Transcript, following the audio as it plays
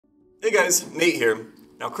Hey guys, Nate here.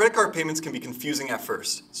 Now credit card payments can be confusing at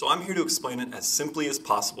first, so I'm here to explain it as simply as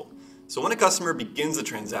possible. So when a customer begins a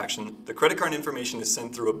transaction, the credit card information is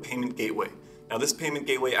sent through a payment gateway. Now this payment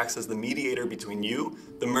gateway acts as the mediator between you,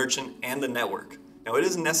 the merchant, and the network. Now it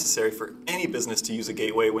is necessary for any business to use a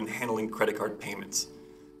gateway when handling credit card payments.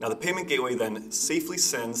 Now the payment gateway then safely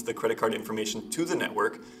sends the credit card information to the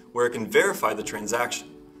network where it can verify the transaction.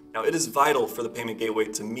 Now it is vital for the payment gateway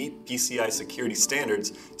to meet PCI security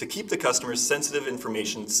standards to keep the customer's sensitive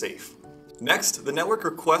information safe. Next, the network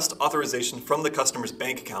requests authorization from the customer's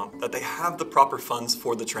bank account that they have the proper funds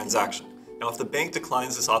for the transaction. Now if the bank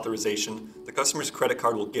declines this authorization, the customer's credit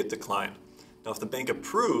card will get declined. Now if the bank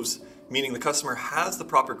approves, meaning the customer has the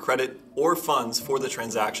proper credit or funds for the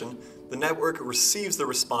transaction, the network receives the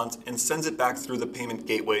response and sends it back through the payment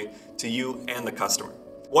gateway to you and the customer.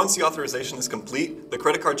 Once the authorization is complete, the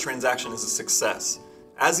credit card transaction is a success.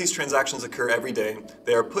 As these transactions occur every day,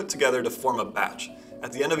 they are put together to form a batch.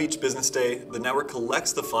 At the end of each business day, the network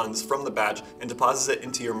collects the funds from the batch and deposits it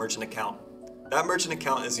into your merchant account. That merchant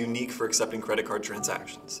account is unique for accepting credit card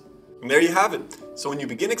transactions. And there you have it. So when you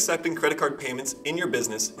begin accepting credit card payments in your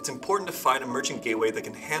business, it's important to find a merchant gateway that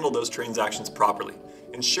can handle those transactions properly,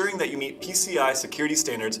 ensuring that you meet PCI security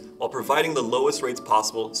standards while providing the lowest rates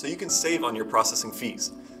possible so you can save on your processing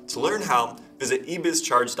fees. To learn how, visit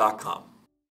EBizCharge.com.